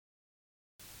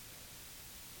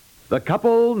The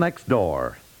Couple Next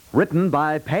Door. Written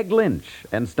by Peg Lynch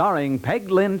and starring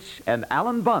Peg Lynch and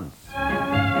Alan Bunce.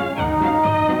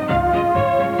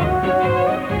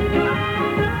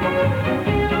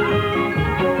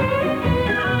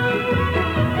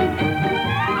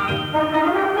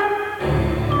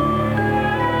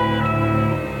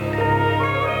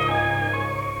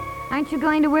 Aren't you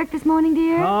going to work this morning,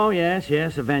 dear? Oh, yes,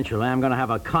 eventually. I'm going to have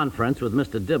a conference with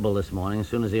Mr. Dibble this morning as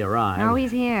soon as he arrives. Oh,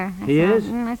 he's here. He is?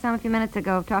 I saw him a few minutes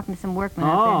ago talking to some workmen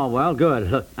out there. Oh, well,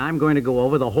 good. Look, I'm going to go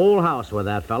over the whole house with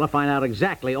that fella, find out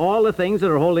exactly all the things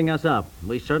that are holding us up.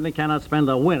 We certainly cannot spend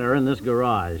the winter in this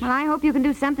garage. Well, I hope you can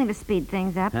do something to speed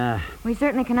things up. We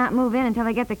certainly cannot move in until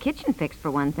they get the kitchen fixed,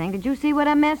 for one thing. Did you see what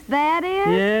a mess that is?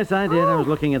 Yes, I did. I was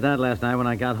looking at that last night when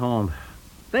I got home.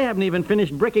 They haven't even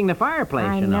finished bricking the fireplace,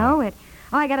 I you know. know it.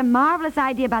 Oh, I got a marvelous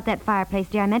idea about that fireplace,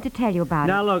 dear. I meant to tell you about it.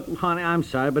 Now, look, honey, I'm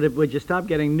sorry, but if we just stop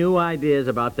getting new ideas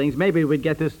about things, maybe we'd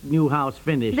get this new house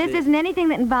finished. This isn't anything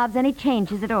that involves any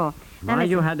changes at all. Now, Why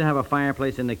listen. you had to have a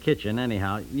fireplace in the kitchen,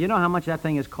 anyhow? You know how much that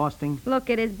thing is costing? Look,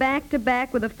 it is back to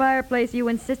back with the fireplace you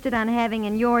insisted on having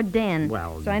in your den.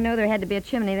 Well, so I know there had to be a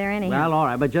chimney there anyhow. Well, all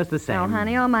right, but just the same. Oh,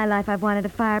 honey, all my life I've wanted a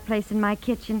fireplace in my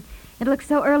kitchen. It looks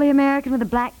so early American with a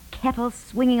black kettle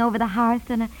swinging over the hearth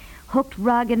and a hooked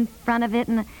rug in front of it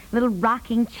and a little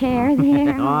rocking chair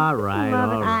there. All right,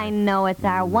 Love it. all right. I know it's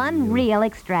our one real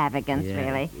extravagance, Yeah.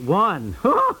 really. One.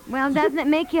 Well, doesn't it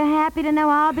make you happy to know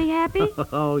I'll be happy?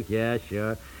 Oh, yeah,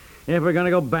 sure. If we're going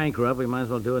to go bankrupt, we might as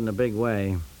well do it in a big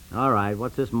way. All right,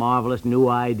 what's this marvelous new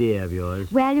idea of yours?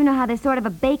 Well, you know how there's sort of a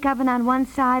bake oven on one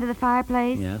side of the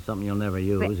fireplace? Yeah, something you'll never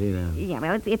use either. Yeah,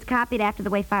 well, it's copied after the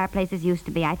way fireplaces used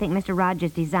to be. I think Mr.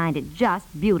 Rogers designed it just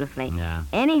beautifully. Yeah.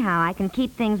 Anyhow, I can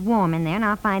keep things warm in there, and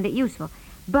I'll find it useful.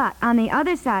 But on the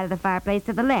other side of the fireplace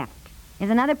to the left is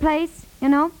another place, you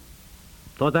know?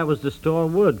 Thought that was to store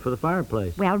wood for the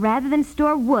fireplace. Well, rather than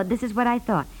store wood, this is what I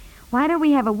thought. Why don't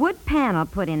we have a wood panel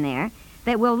put in there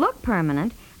that will look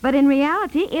permanent, but in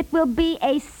reality, it will be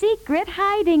a secret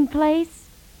hiding place.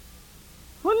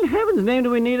 What in heaven's name do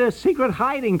we need a secret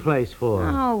hiding place for?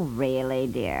 Oh, really,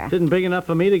 dear? It isn't big enough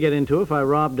for me to get into if I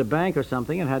robbed a bank or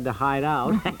something and had to hide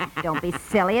out. Don't be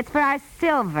silly. It's for our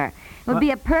silver. It would be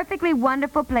a perfectly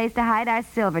wonderful place to hide our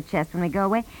silver chest when we go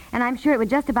away, and I'm sure it would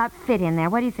just about fit in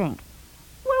there. What do you think?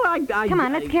 Well, Come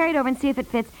on, let's carry it over and see if it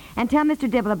fits, and tell Mr.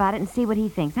 Dibble about it and see what he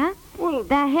thinks, huh? Well,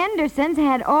 The Hendersons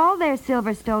had all their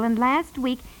silver stolen last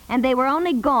week, and they were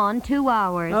only gone 2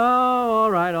 hours. oh,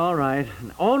 all right, all right.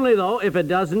 Only, though, if it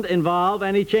doesn't involve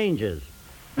any changes.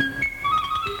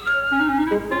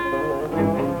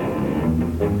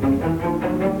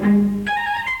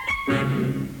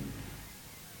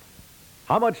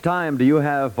 How much time do you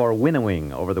have for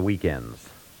winnowing over the weekends?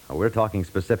 We're talking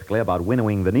specifically about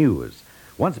winnowing the news.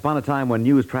 Once upon a time when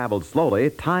news traveled slowly,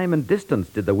 time and distance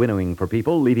did the winnowing for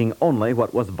people, leaving only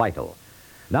what was vital.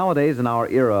 Nowadays, in our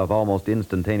era of almost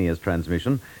instantaneous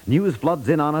transmission, news floods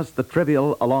in on us, the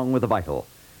trivial along with the vital.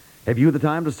 Have you the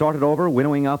time to sort it over,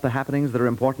 winnowing out the happenings that are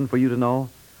important for you to know?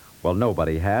 Well,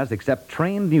 nobody has except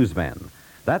trained newsmen.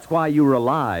 That's why you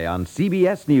rely on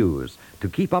CBS News to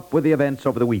keep up with the events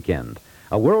over the weekend.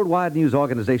 A worldwide news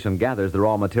organization gathers the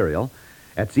raw material.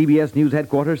 At CBS News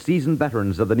headquarters, seasoned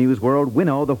veterans of the news world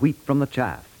winnow the wheat from the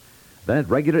chaff. Then at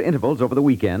regular intervals over the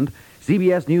weekend,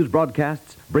 CBS News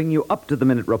broadcasts bring you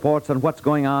up-to-the-minute reports on what's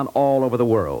going on all over the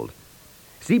world.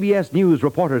 CBS News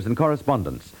reporters and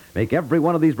correspondents make every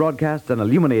one of these broadcasts an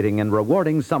illuminating and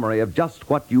rewarding summary of just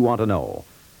what you want to know.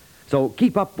 So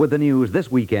keep up with the news this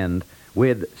weekend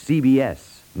with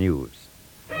CBS News.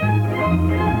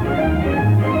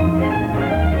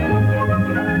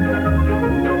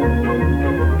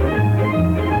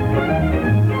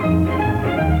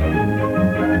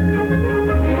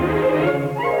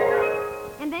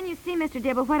 Mr.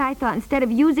 Dibble, what I thought, instead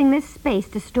of using this space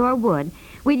to store wood,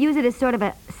 we'd use it as sort of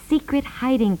a secret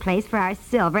hiding place for our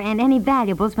silver and any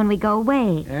valuables when we go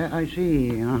away. I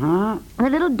see. Uh-huh. The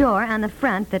little door on the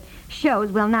front that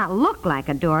shows will not look like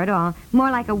a door at all,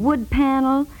 more like a wood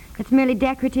panel. It's merely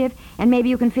decorative, and maybe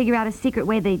you can figure out a secret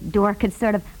way the door could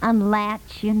sort of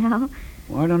unlatch, you know?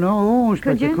 Well, I don't know.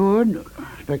 Could you?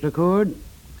 Spectre could.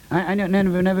 I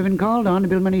never been called on to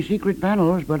build many secret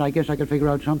panels, but I guess I could figure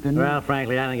out something. Well,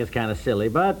 frankly, I think it's kind of silly,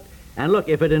 but... And look,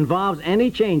 if it involves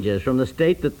any changes from the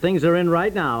state that things are in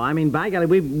right now, I mean, by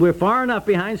golly, we're far enough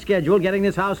behind schedule getting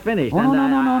this house finished. Oh,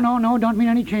 and no, don't mean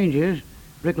any changes.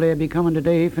 Bricklayer be coming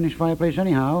today, finish fireplace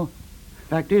anyhow.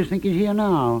 Fact is, think he's here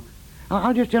now.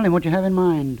 I'll just tell him what you have in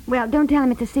mind. Well, don't tell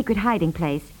him it's a secret hiding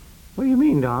place. What do you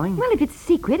mean, darling? Well, if it's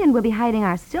secret and we'll be hiding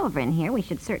our silver in here, we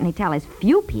should certainly tell as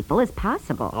few people as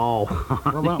possible. Oh.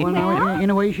 Well, now, in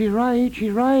a way, she's right.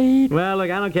 She's right. Well, look,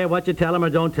 I don't care what you tell them or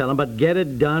don't tell them, but get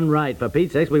it done right. For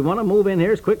Pete's sakes, we want to move in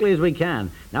here as quickly as we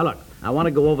can. Now, look, I want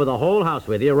to go over the whole house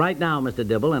with you right now, Mr.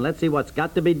 Dibble, and let's see what's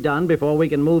got to be done before we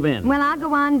can move in. Well, I'll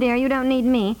go on, dear. You don't need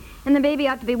me. And the baby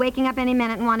ought to be waking up any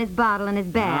minute and want his bottle and his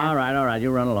bath. All right,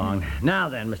 you run along. Now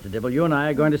then, Mr. Dibble, you and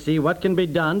I are going to see what can be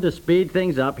done to speed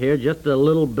things up here just a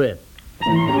little bit.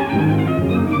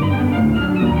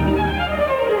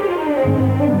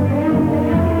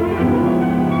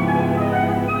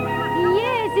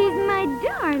 Yes, he's my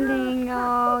darling.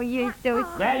 Oh, you're so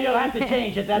sweet. Well, you'll have to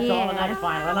change it, that's all, and Yes. that's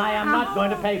final, and I am not going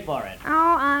to pay for it.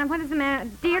 Oh, Anna, what is the matter?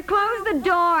 Dear, close the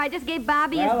door. I just gave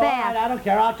Bobby his Well, all bath. right, I don't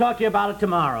care. I'll talk to you about it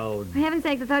tomorrow. For heaven's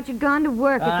sake, I thought you'd gone to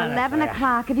work. It's That's 11 right.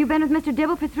 o'clock. Have you been with Mr.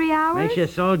 Dibble for 3 hours? Makes you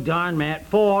so darn mad.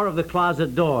 4 of the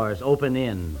closet doors open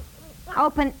in.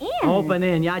 Open in. Open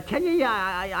in. Yeah, I tell you,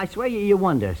 I swear you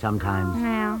wonder sometimes.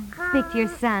 Well, speak to your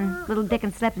son. Little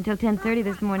Dickens slept until 10:30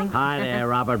 this morning. Hi there,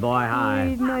 Robert boy, hi.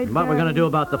 He's my What we're going to darling. do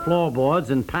about the floorboards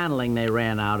and paneling they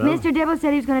ran out of? Mr. Dibble said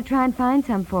he was going to try and find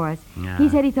some for us. Yeah. He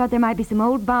said he thought there might be some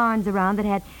old barns around that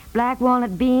had black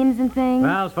walnut beams and things.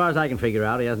 Well, as far as I can figure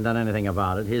out, he hasn't done anything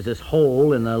about it. Here's this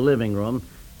hole in the living room.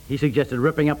 He suggested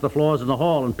ripping up the floors in the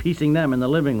hall and piecing them in the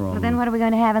living room. Well, then what are we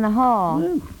going to have in the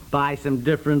hall? Buy some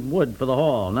different wood for the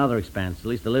hall. Another expense. At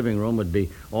least the living room would be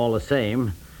all the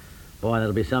same. Boy,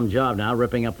 that'll be some job now,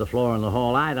 ripping up the floor in the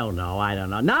hall. I don't know.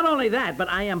 Not only that, but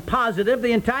I am positive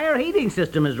the entire heating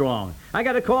system is wrong. I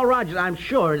got to call Rogers. I'm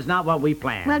sure it's not what we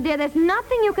planned. Well, dear, there's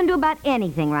nothing you can do about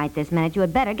anything right this minute. You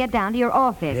had better get down to your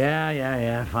office.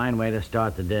 Yeah. Fine way to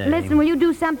start the day. Listen, will you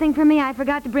do something for me? I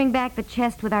forgot to bring back the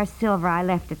chest with our silver. I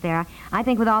left it there. I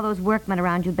think with all those workmen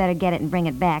around, you'd better get it and bring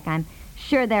it back. I'm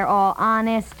sure they're all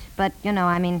honest, but,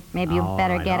 maybe you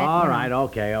better get it. All right,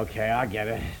 okay, I'll get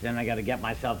it. Then I got to get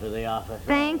myself to the office.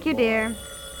 Thank you, dear.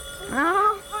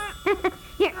 Oh.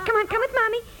 Here, come with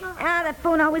Mommy. The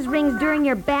phone always rings during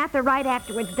your bath or right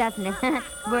afterwards, doesn't it?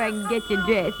 Where I can get your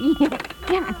dress.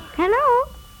 Come on. Hello?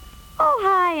 Oh,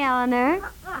 hi, Eleanor.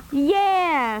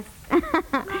 Yes.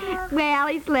 Well,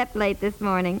 he slept late this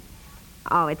morning.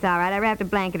 Oh, it's all right. I wrapped a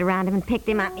blanket around him and picked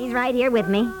him up. He's right here with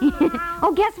me.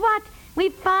 Oh, guess what? We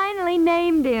finally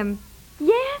named him.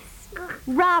 Yes,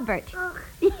 Robert.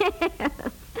 Yes.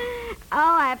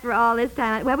 Oh, after all this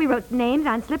time, we wrote names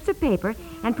on slips of paper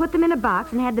and put them in a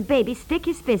box and had the baby stick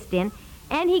his fist in,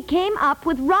 and he came up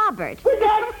with Robert. Hold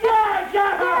on.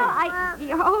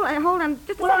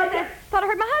 Just a second. I thought I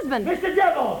heard my husband. Mr.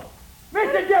 Dibble!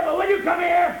 Mr. Dibble, will you come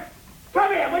here?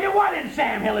 Come here, will you? What in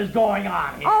Sam Hill is going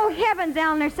on here? Oh, heavens,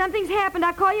 Eleanor. Something's happened.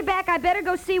 I'll call you back. I better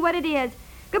go see what it is.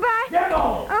 Goodbye.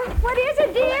 Dibble! Oh, what is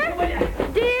it, dear? Will you?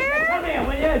 Dear? Come here,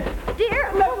 will you?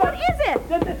 Dear? What is it?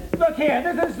 Look here,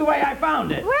 this is the way I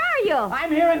found it. Where are you?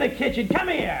 I'm here in the kitchen. Come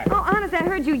here. Oh, honest, I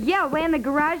heard you yell way in the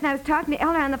garage, and I was talking to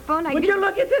Eleanor on the phone. Would you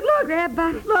look at it? Look! Grab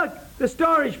Bobby. Look, the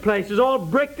storage place is all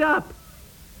bricked up.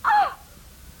 Oh!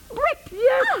 Bricked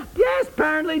up! Yes,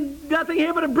 apparently nothing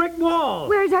here but a brick wall.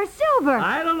 Where's our silver?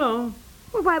 I don't know.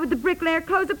 Well, why would the bricklayer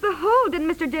close up the hole? Didn't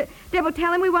Mr. Dibble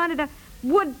tell him we wanted a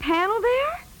wood panel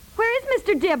there? Where is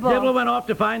Mr. Dibble? Dibble went off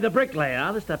to find the bricklayer.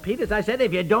 Mr. Peters, I said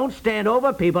if you don't stand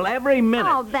over people every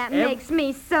minute. Oh, that makes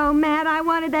me so mad. I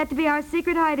wanted that to be our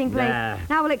secret hiding place. Nah.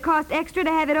 Now, will it cost extra to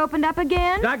have it opened up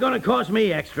again? It's not going to cost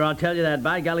me extra, I'll tell you that.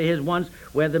 By golly, here's once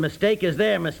where the mistake is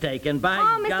their mistake, and by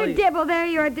Oh, Mr. golly... Dibble, there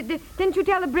you are. Didn't you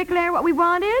tell the bricklayer what we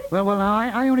wanted? Well,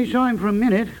 I only saw him for a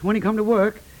minute when he come to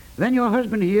work. Then your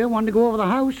husband here wanted to go over the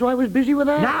house, so I was busy with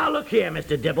that. Now, look here,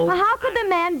 Mr. Dibble. Well, how could the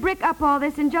man brick up all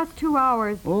this in just 2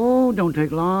 hours? Oh, don't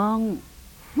take long.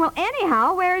 Well,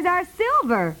 anyhow, where's our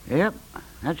silver? Yep,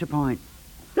 that's the point.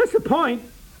 That's the point.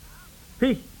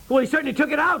 He certainly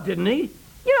took it out, didn't he?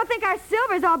 You don't think our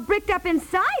silver's all bricked up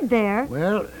inside there?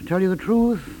 Well, to tell you the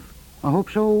truth, I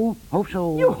hope so.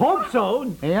 You hope so.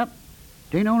 Yep.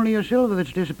 It ain't only your silver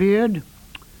that's disappeared.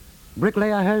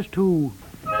 Bricklayer has too.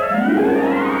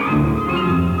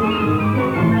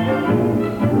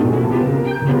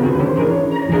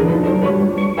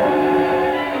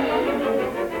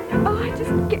 Oh, I just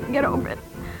can't get over it.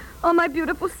 All my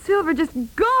beautiful silver just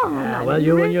gone. Yeah, I'm well,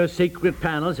 you and rich. your secret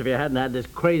panels, if you hadn't had this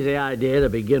crazy idea to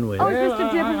begin with. Oh, Well,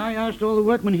 Mr. Dibble. I asked all the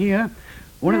workmen here.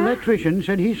 One electrician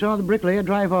said he saw the bricklayer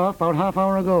drive off about half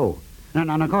hour ago. And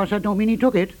of course, that don't mean he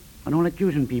took it. I don't like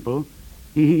accusing people.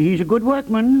 He's a good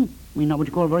workman. I mean, not what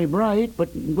you call very bright,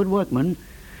 but good workman.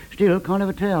 Still, can't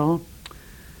ever tell.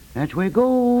 That's where it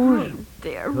goes.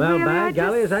 Dear, Well, really, by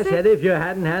golly, as just I said- said, if you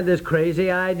hadn't had this crazy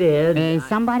idea... Is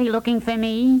somebody looking for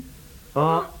me?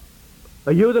 Oh,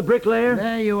 Are you the bricklayer?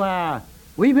 There you are.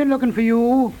 We've been looking for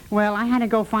you. Well, I had to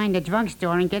go find a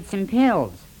drugstore and get some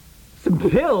pills. Some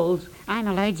pills? I'm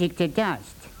allergic to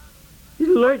dust.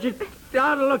 You're allergic?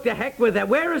 Oh, look, the heck with that.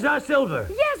 Where is our silver?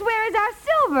 Yes, where is our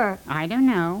silver? I don't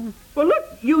know. Well, look,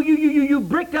 you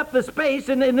bricked up the space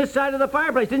in this side of the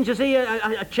fireplace. Didn't you see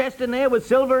a chest in there with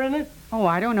silver in it? Oh,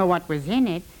 I don't know what was in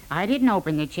it. I didn't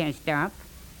open the chest up.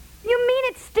 You mean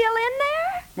it's still in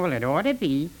there? Well, it ought to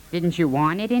be. Didn't you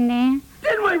want it in there?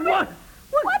 Didn't we? What?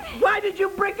 What? Why did you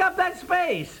brick up that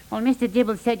space? Well, Mr.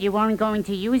 Dibble said you weren't going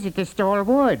to use it to store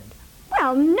wood.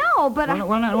 Well, no, but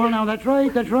Well, now, that's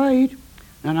right.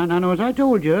 And as I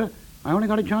told you, I only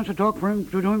got a chance to talk to him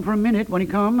for a minute when he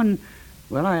come, and,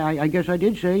 well, I guess I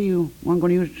did say you weren't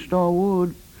going to use it to store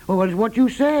wood. Well, it's what you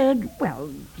said. Well,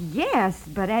 yes,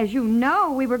 but as you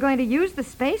know, we were going to use the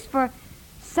space for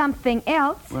something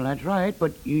else. Well, that's right,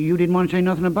 but you didn't want to say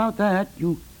nothing about that.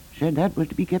 You said that was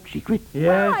to be kept secret.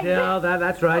 Yes,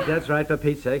 that's right, for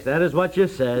Pete's sakes. That is what you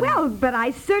said. Well, but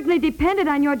I certainly depended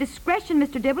on your discretion,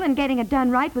 Mr. Dibble, in getting it done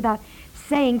right without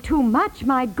saying too much.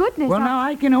 My goodness. Well, now,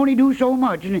 I can only do so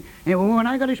much. And when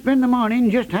I got to spend the morning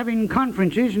just having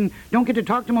conferences and don't get to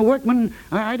talk to my workmen,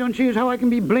 I don't see as how I can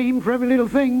be blamed for every little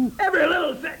thing. Every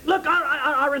little thing. Look,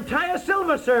 our entire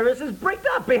silver service is bricked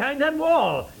up behind that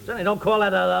wall. Certainly don't call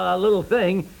that a little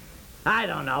thing. I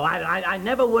don't know. I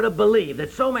never would have believed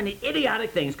that so many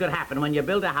idiotic things could happen when you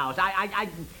build a house.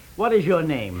 What is your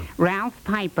name? Ralph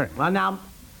Piper. Well, now,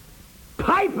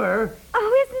 Piper?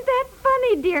 Oh, isn't that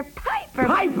funny, dear Piper?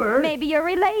 Piper? Maybe you're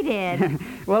related.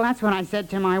 Well, that's what I said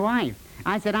to my wife.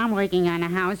 I said, I'm working on a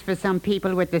house for some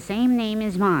people with the same name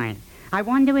as mine. I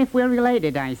wonder if we're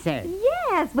related, I said.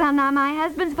 Yes. Well, now, my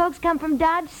husband's folks come from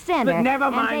Dodge Center. Look, never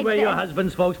and mind they where said- your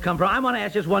husband's folks come from. I want to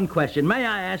ask just one question. May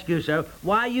I ask you, sir,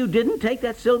 why you didn't take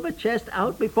that silver chest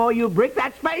out before you bricked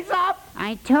that space up?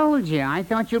 I told you. I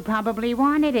thought you probably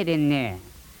wanted it in there.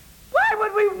 Why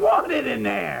would we want it in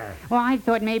there? Well, I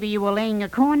thought maybe you were laying a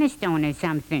cornerstone or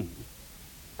something.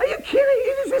 Are you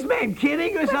kidding? Is this man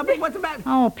kidding or something? What's the matter?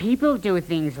 Oh, people do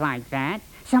things like that.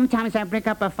 Sometimes I brick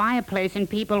up a fireplace and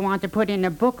people want to put in a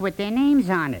book with their names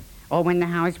on it, or when the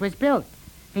house was built.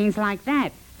 Things like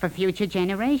that, for future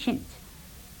generations.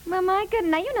 Well, my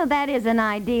goodness. Now, you know that is an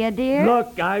idea, dear.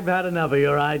 Look, I've had enough of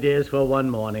your ideas for one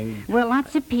morning. Well,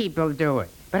 lots of people do it.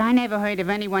 But I never heard of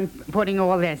anyone putting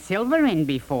all their silver in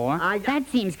before. That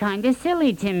seems kind of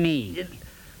silly to me.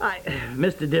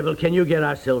 Mr. Dibble, can you get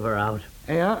our silver out?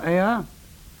 Yeah.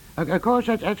 Of course,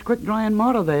 that's quick drying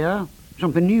model there.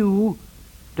 Something new.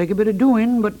 Take a bit of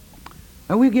doing, but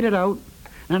we'll get it out.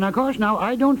 And of course, now,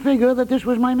 I don't figure that this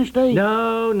was my mistake.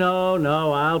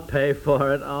 No, I'll pay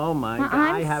for it. Oh, my Well, God.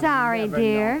 I'm I have sorry, never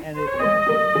dear. known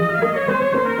anything.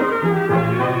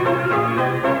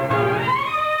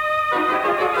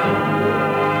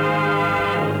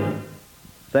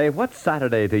 Say, what's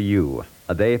Saturday to you?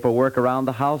 A day for work around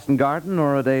the house and garden,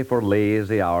 or a day for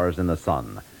lazy hours in the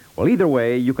sun? Well, either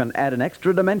way, you can add an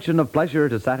extra dimension of pleasure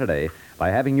to Saturday by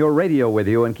having your radio with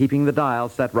you and keeping the dial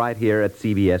set right here at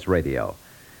CBS Radio.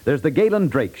 There's the Galen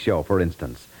Drake Show, for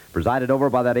instance, presided over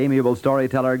by that amiable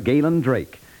storyteller, Galen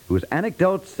Drake, whose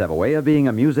anecdotes have a way of being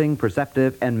amusing,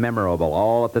 perceptive, and memorable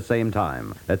all at the same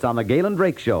time. That's on the Galen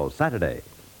Drake Show, Saturday.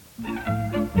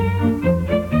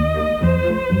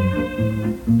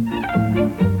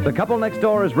 The Couple Next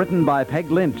Door is written by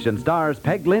Peg Lynch and stars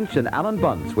Peg Lynch and Alan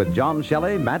Bunce with John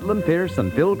Shelley, Madeline Pierce,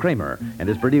 and Phil Kramer, and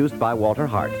is produced by Walter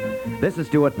Hart. This is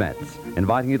Stuart Metz,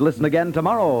 inviting you to listen again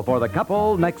tomorrow for The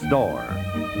Couple Next Door.